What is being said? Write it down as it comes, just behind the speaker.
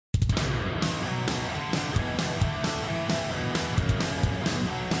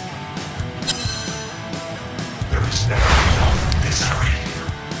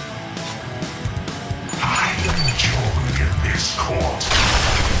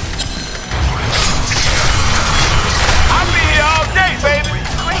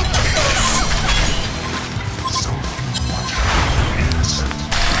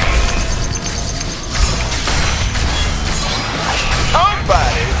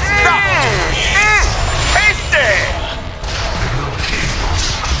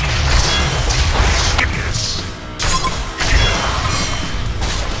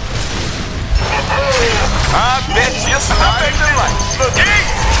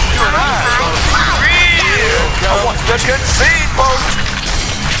to concede, folks.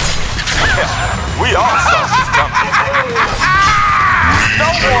 We all saw this coming. No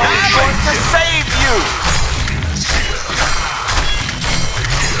one is going to save you.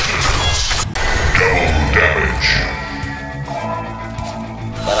 Double damage.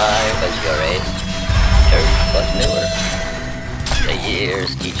 But I was your age, Earth was newer. The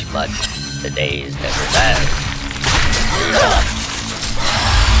years teach much, the days never pass.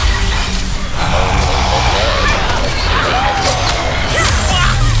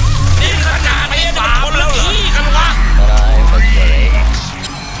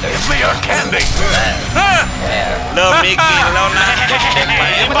 Give me your candy. เริ่มมีกลิ่นแล้วนะเด็กๆไป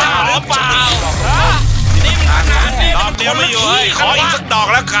บ้าหรือเปล่าดอกเดียวไม่อยู่ให้ขออีกสักดอก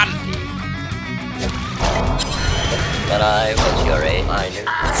แล้วกัน But I was your age.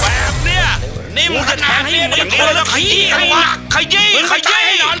 แบบเนี้ยนี่มึงจะแทงให้อย่างนี้แล้วขยี้ให้หนักขยี้ใ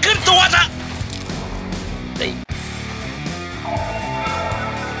ห้นอนขึ้นตัวนะ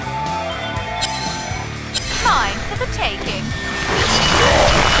Mine for the taking.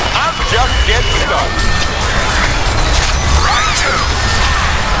 I'm just getting started. Right to.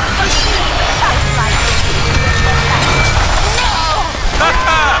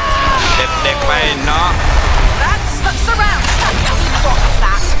 เด็กๆไปเนาะ That's surround. What's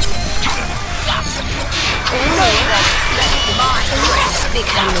that? Mine.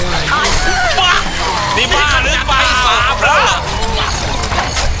 บ้านี่บ้าหรือเปล่าแล้วเหรอ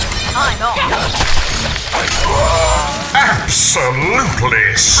I'm on. Absolutely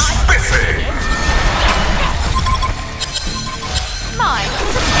spiffy. Mine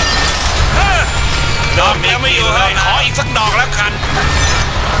for the taking. ดอกเดียวไม่อยู่ให้ขออีกสักดอกแล้วกัน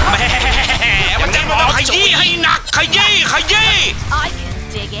แหมมันจะบอกขยี้ให้หนักขยี้ I can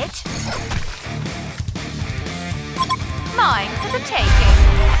dig it. Mine for the taking.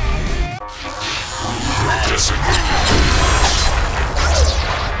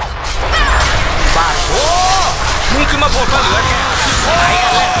 บ้าโอ้มึงขึ้นมาโผล่มาเหลือแค่ไอ้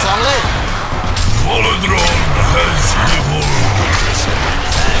แหละสองเลย Volodron has evolved.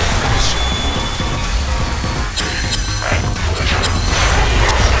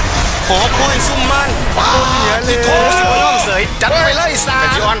 ขอคอยซุ่มมันป้าที่โทรสิบย่อมเสยจัดไปเลยสาแต่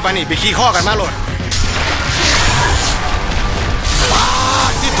ที่อ้อนไปนี่ไปขี้ข้อกันมาโหลดป้า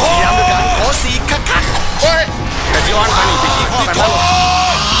ที่โทรย้ำด้วยกันขอสีคักโอ้ยแต่ที่อ้อนไปนี่ไปขี้ข้อกันมาโหลด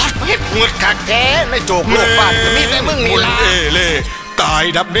เฮ็ดหงุดคักแท้ในโจกโลกบ้านจะมีแต่มึงนี่ล่ะเล่ตาย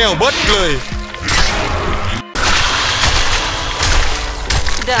ดับแนวเบิดเลย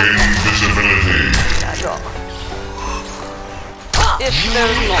Invisibility. If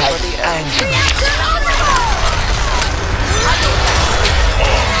there's nobody else.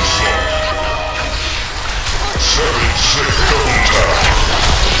 Onslaught. 7-6 double tap.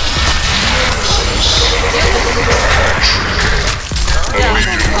 7-7 hat-trick. A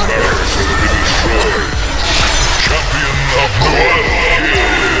legion barracks has been destroyed. Champion of Newerth.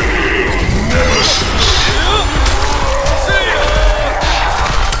 Nemesis.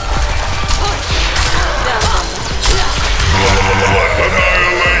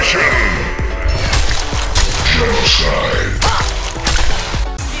 Annihilation. Genocide.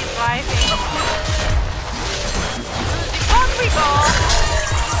 Keep driving. On we go.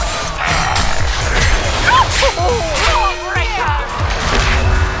 Breaker.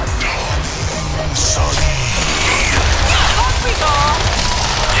 On we go.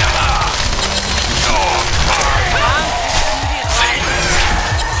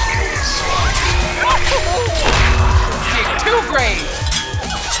 Too great!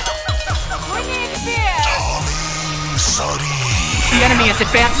 Bringing fear. The enemy is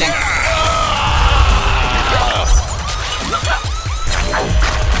advancing.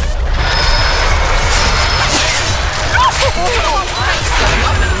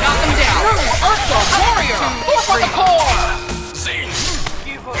 Knock him down! Earth warrior! For the core!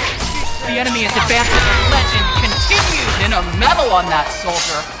 The enemy is advancing. Legend continues in a medal on that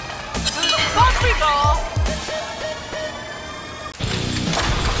soldier. On we go.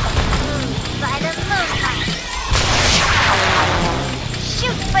 By the moonlight.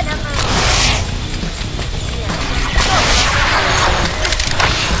 Shoot for the moon.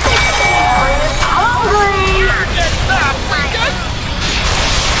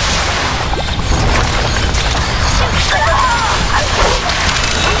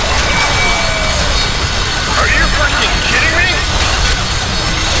 Are you fucking kidding me?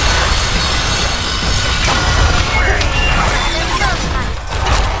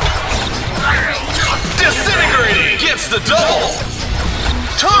 Disintegrating gets the double.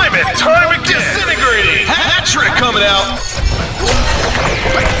 Time and time again. Disintegrating. Hat trick coming out.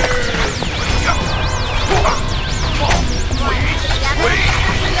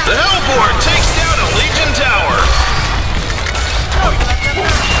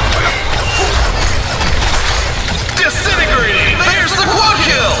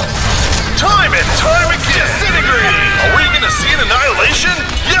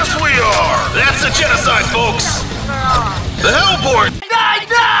 It's a genocide, folks! The Hellborn! Die,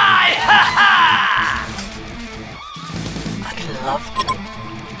 die! Ha ha!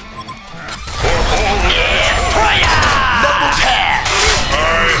 Double tap!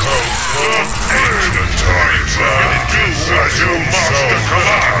 I have come ancient times and do as you must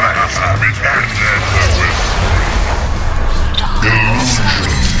collide with ended with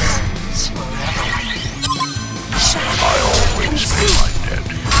illusions. I always blinded.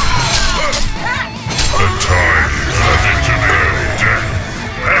 The tide has engineered death,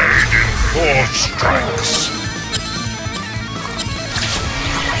 paid in 4 strikes.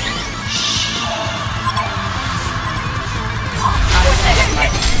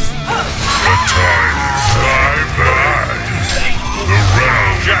 The times fly by. The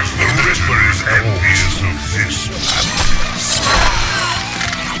realm just the whisper is envious of this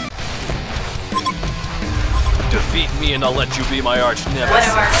Defeat me and I'll let you be my arch nemesis. One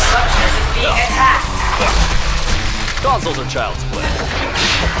of our structures is being attacked. Consoles are child's play.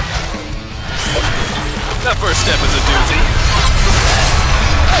 That first step is a doozy.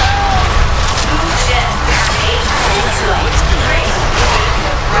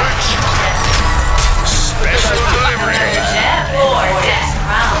 special delivery.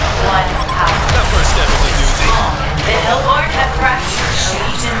 That first step is a doozy. The Hellborn have fractured the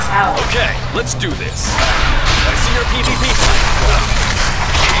Legion's tower. Okay, let's do this. I see your PvP.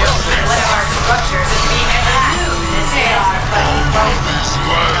 One of our structures is being attacked. They are fighting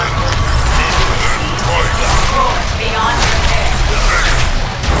beyond repair.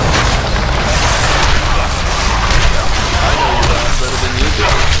 I know you learn better than you do.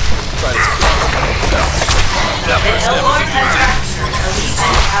 Try to The Hellborn have fractured the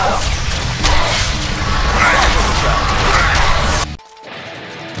Legion's tower.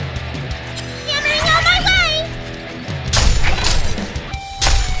 Yammering on my way!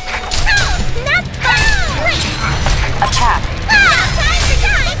 Oh, not fun! Attack. Time to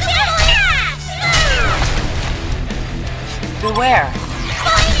die! Beware.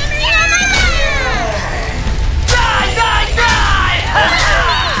 Yammering on my way! Die, die, die!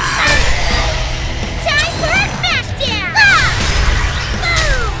 Time for a smackdown!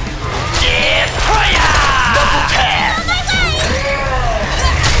 Boom! Double tap! On my way!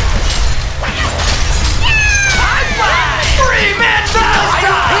 High five! 3 men die!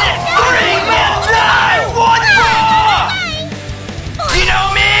 3 men die! One more! You know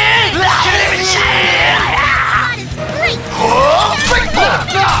me? Give it a chance! God is great! Oh, big ball!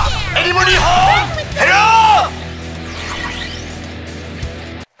 Anybody home? Hello?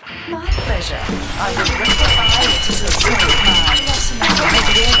 My pleasure. I will rectify it to the good of mine.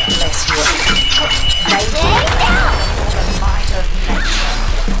 Bless you. They will bow for the might of nature.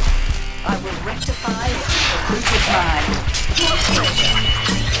 I will rectify it to the root of mine. My pleasure.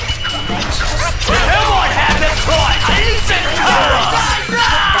 Nature's Everyone have this boy! I need some color!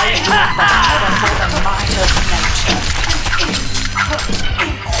 they will bow before the might of nature.